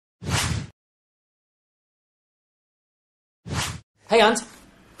Hey, Ant.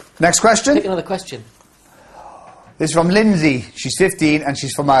 Next question. Pick another question. This is from Lindsay. She's 15 and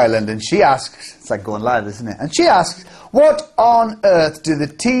she's from Ireland, and she asks, it's like going live, isn't it? And she asks, what on earth do the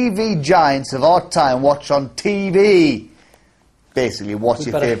TV giants of our time watch on TV? Basically, what's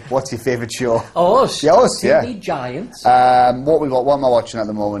your favourite show? Oh, us? Yeah, us, yeah. TV giants. What am I watching at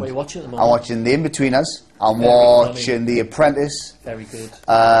the moment? What are you watching at the moment? I'm watching The In-Betweeners. I'm watching The Apprentice. Very good.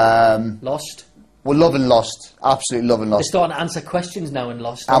 Lost. We're loving Lost. Absolutely loving Lost. They're starting to answer questions now in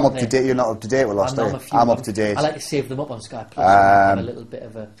Lost. I'm up to date. You're not up to date with Lost, are you? I'm up to date. I like to save them up on Sky Plus. Have a little bit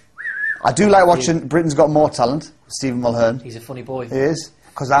of a... I do like watching Britain's Got More Talent. Stephen Mulhern. He's a funny boy. He is.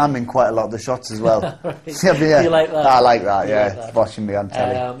 Because I'm in quite a lot of the shots as well. Right. Yeah. Do you like that? I like that, You yeah. like that? Watching me on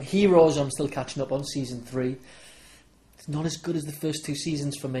telly. Heroes, I'm still catching up on season 3. It's not as good as the first 2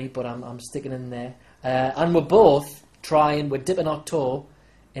 seasons for me, but I'm sticking in there. And we're both we're dipping our toe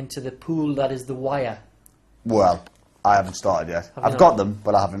into the pool that is The Wire. Well, I haven't started yet. I've got them,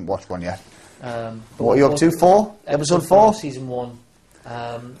 but I haven't watched one yet. What are you up to? 4? Episode 4? Season 1.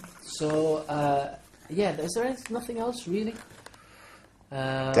 Yeah, is there nothing else, really?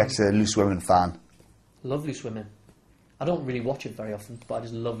 Dexter, a Loose Women fan. Love Loose Women. I don't really watch it very often, but I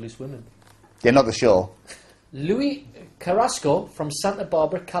just love Loose Women. Yeah, not the show. Louis Carrasco from Santa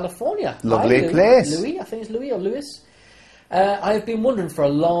Barbara, California. Lovely Hi, place. Louis, I think it's Louis or Louis. I have been wondering for a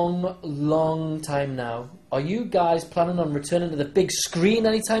long, long time now, are you guys planning on returning to the big screen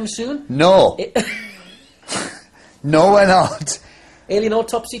anytime soon? No. No, we're not. Alien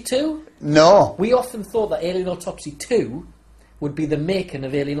Autopsy 2? No. We often thought that Alien Autopsy 2 would be the making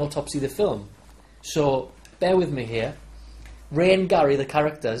of Alien Autopsy the film. So, bear with me here. Ray and Gary, the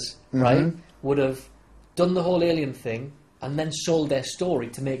characters, right, would have done the whole Alien thing and then sold their story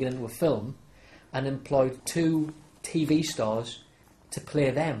to make it into a film and employed 2 TV stars to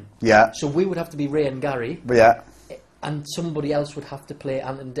play them. Yeah. So we would have to be Ray and Gary. Yeah. And somebody else would have to play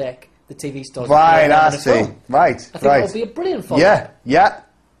Ant and Dec, the TV stars. Right, I see. Right, I think that would be a brilliant film. Yeah, yeah.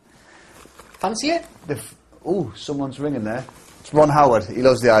 Fancy it? Oh, someone's ringing there. It's Ron Howard. He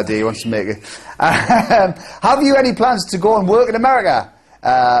loves the idea. He wants to make it. Have you any plans to go and work in America?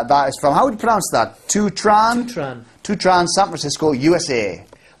 That is from, how would you pronounce that? Tutran, San Francisco, USA.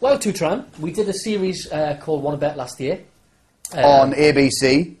 Well, Tutran, we did a series called Wanna Bet last year. On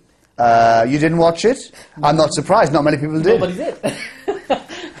ABC. You didn't watch it? I'm not surprised. Not many people did. Nobody did.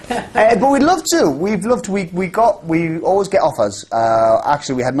 But we'd love to. We always get offers.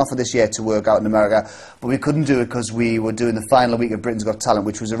 Actually, we had an offer this year to work out in America, but we couldn't do it because we were doing the final week of Britain's Got Talent,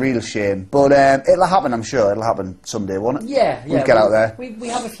 which was a real shame. But it'll happen, I'm sure. It'll happen someday, won't it? Yeah, yeah. We'll get out there. We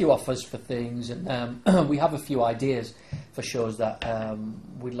have a few offers for things, and we have a few ideas for shows that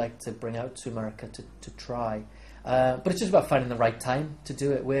we'd like to bring out to America to try. But it's just about finding the right time to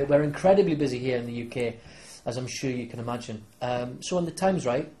do it. We're incredibly busy here in the UK, as I'm sure you can imagine. So when the time's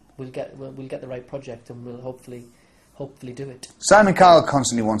right, we'll get the right project, and we'll hopefully do it. Simon Cowell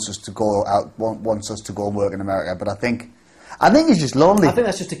constantly wants us to go out, wants us to go and work in America, but I think he's just lonely. I think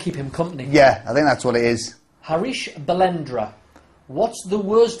that's just to keep him company. Yeah, I think that's what it is. Harish Balendra, what's the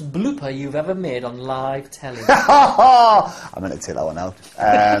worst blooper you've ever made on live telly? I'm going to take that one out.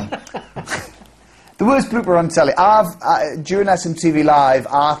 The worst blooper on telly. During SMTV Live,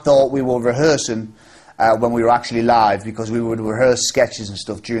 I thought we were rehearsing when we were actually live, because we would rehearse sketches and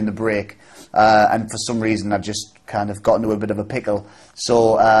stuff during the break, and for some reason I just kind of got into a bit of a pickle,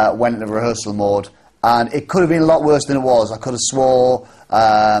 so went into rehearsal mode, and it could have been a lot worse than it was. I could have swore,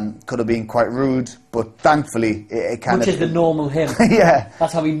 could have been quite rude, but thankfully it kind of... Which is the normal him. Yeah.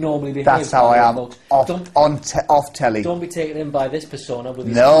 That's how he normally behaves. That's how I am off telly. Don't be taken in by this persona with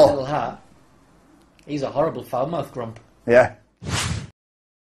his little hat. He's a horrible foul-mouthed grump. Yeah.